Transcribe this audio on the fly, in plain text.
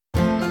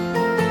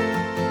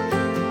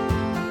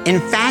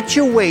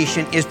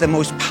Infatuation is the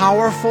most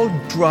powerful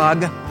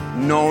drug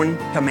known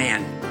to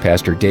man.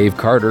 Pastor Dave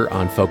Carter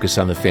on Focus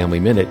on the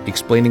Family Minute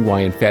explaining why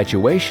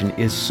infatuation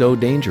is so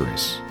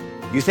dangerous.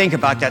 You think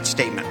about that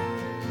statement.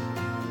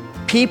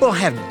 People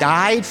have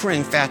died for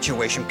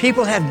infatuation.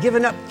 People have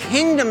given up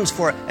kingdoms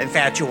for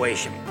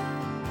infatuation.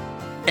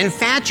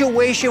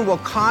 Infatuation will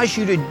cause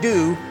you to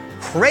do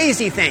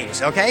crazy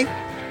things, okay?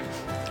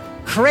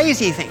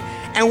 Crazy things.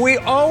 And we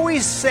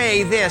always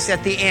say this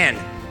at the end.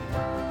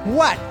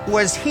 What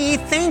was he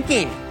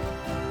thinking?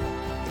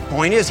 The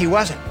point is, he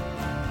wasn't.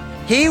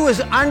 He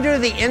was under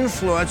the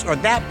influence, or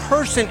that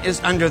person is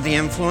under the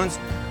influence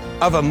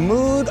of a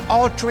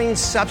mood-altering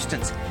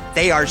substance.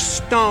 They are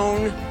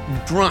stone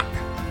drunk.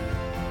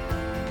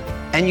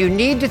 And you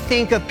need to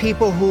think of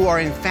people who are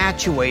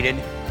infatuated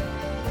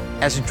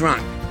as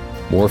drunk.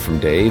 More from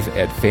Dave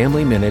at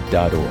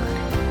FamilyMinute.org.